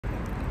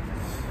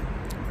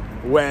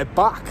we're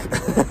back.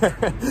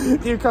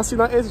 Newcastle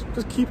United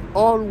just keep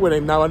on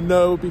winning. Now, I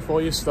know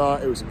before you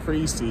start it was a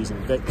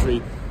pre-season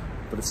victory,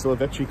 but it's still a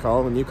victory,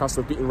 Carl, and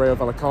Newcastle have beaten Rayo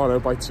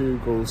Vallecano by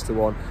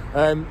 2-1.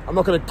 I'm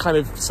not going to kind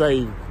of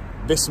say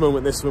this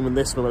moment. I just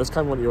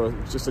kind of want your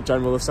just a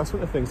general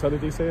assessment of things. How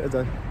did you see it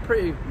today?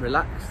 Pretty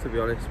relaxed, to be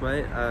honest,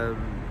 mate. I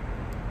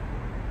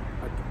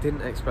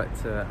didn't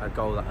expect a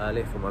goal that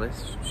early, if I'm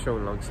honest.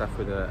 Sean Longstaff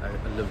with a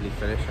lovely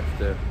finish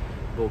after the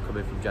ball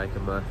coming from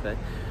Jacob Murphy.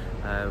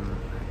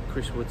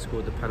 Chris Wood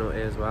scored the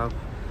penalty as well.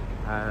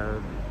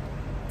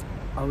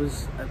 I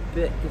was a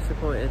bit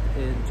disappointed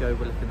in Joe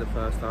Willock in the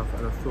first half,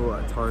 and I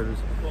thought at times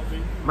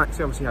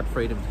Maxi obviously had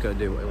freedom to go and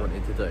do what he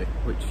wanted to do,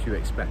 which you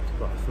expect,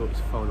 but I thought his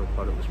final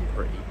product was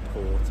pretty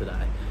poor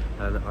today.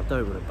 And I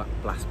don't want to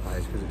blast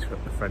players because it's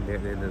a friendly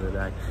at the end of the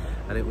day,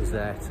 and it was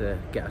there to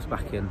get us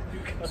back in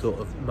sort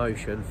of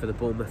motion for the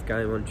Bournemouth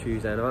game on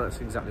Tuesday night.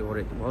 That's exactly what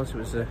it was. It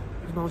was a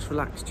nice,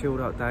 relaxed,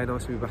 chilled out day.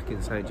 Nice to be back in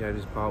St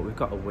James's Park. We've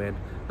got a win,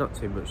 not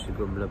too much to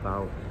grumble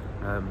about.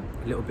 A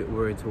little bit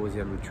worried towards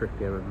the end with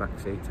Trippier and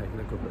Maxi taking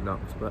a couple of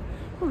knocks, but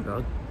oh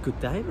no, good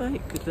day,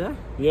 mate, good day.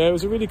 Yeah, it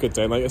was a really good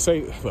day. Like I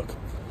say, look,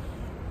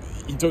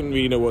 you don't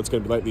really know what it's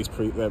going to be like these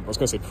I was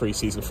going to say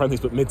pre-season friendlies,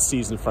 but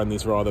mid-season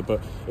friendlies rather.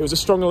 But it was a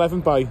strong 11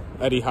 by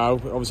Eddie Howe.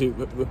 Obviously,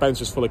 the bench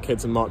was full of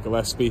kids and Mark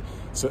Gillespie.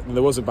 So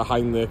there was a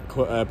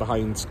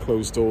behind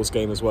closed doors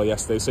game as well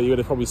yesterday. So you would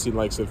have probably seen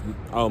likes of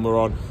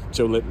Almiron,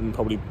 Joe Linton,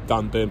 probably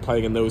Dan Burn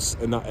playing in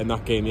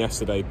that game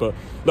yesterday. But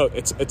look,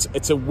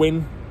 it's a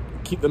win.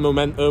 Keep the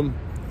momentum.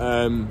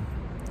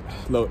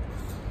 Look,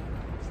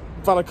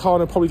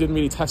 Vallecano probably didn't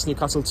really test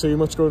Newcastle too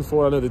much going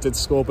forward. I know they did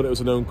score, but it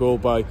was an own goal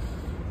by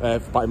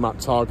Matt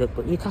Targett.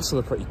 But Newcastle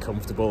are pretty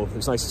comfortable. It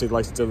was nice to see the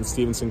likes of Dylan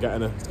Stevenson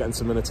getting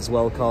some minutes as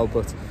well, Carl.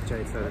 But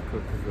Jay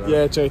Turner-Cook as well.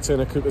 Yeah, Jay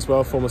Turner-Cook as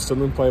well, former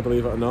Sunderland player,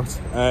 believe it or not.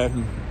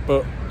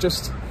 But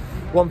just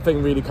one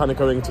thing really kind of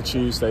going into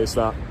Tuesday is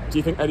that, do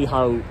you think Eddie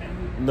Howe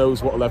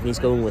knows what 11 he's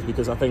going with?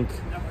 Because I think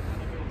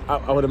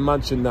I would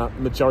imagine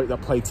that majority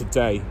that played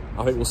today,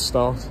 I think will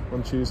start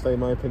on Tuesday, in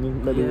my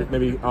opinion.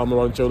 Maybe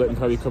Almiron and Joe Linton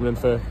probably coming in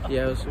for.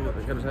 Yeah, I was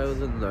going to say, other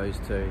than those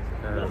two,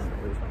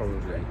 it was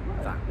probably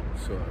that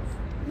sort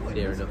of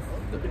near enough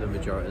the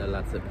majority of the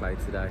lads that played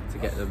today to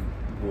get them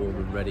warm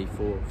and ready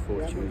for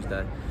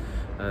Tuesday.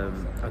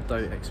 I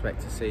don't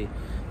expect to see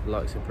the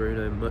likes of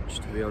Bruno much,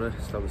 to be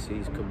honest. Obviously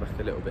he's come back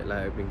a little bit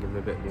later, been given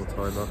a bit more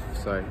time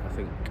off, so I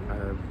think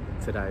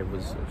today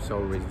was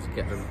sole reason to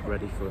get them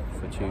ready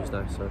for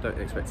Tuesday, so I don't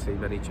expect to see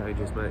many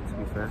changes, mate, to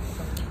be fair.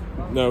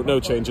 No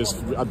changes.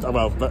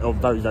 Well,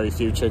 very, very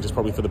few changes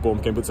probably for the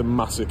Bournemouth game, but it's a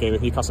massive game.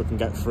 If Newcastle can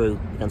get through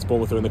against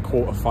Bournemouth, they're in the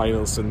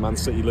quarter-finals, and Man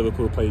City,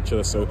 Liverpool play each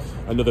other, so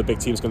another big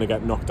team's going to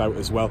get knocked out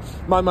as well.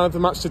 My man of the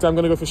match today, I'm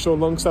going to go for Sean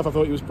Longstaff. I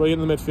thought he was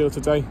brilliant in the midfield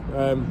today.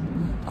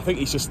 I think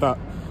he's just that.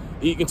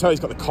 You can tell he's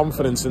got the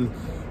confidence, and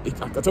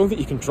I don't think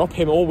you can drop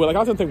him all. Like,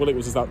 I don't think Willock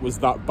was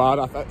that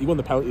bad. He won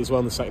the penalty as well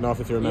in the second half,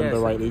 if you remember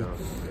rightly. Yeah.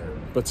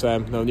 But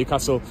no,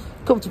 Newcastle,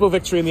 comfortable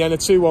victory in the end, a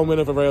 2-1 win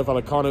over Rayo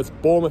Vallecano. It's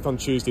Bournemouth on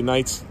Tuesday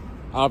night.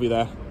 I'll be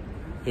there.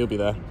 He'll be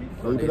there.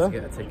 He'll be there.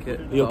 Get a ticket.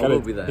 He'll get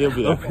it. He'll be there. He'll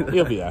be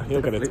there.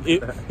 He'll get it.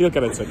 He'll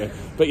get a ticket.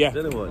 But yeah. I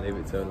don't know what, leave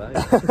it till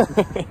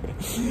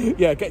late.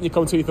 Yeah, getting your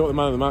comment, you thought the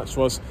man of the match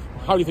was.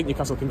 How do you think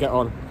Newcastle can get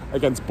on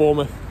against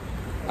Bournemouth?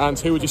 And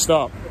who would you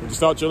start? Would you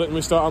start Joe Linton? Would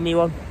you start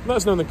Almiron? Let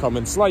us know in the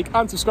comments. Like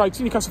and subscribe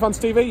to Newcastle Fans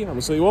TV, and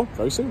we'll see you all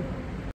very soon.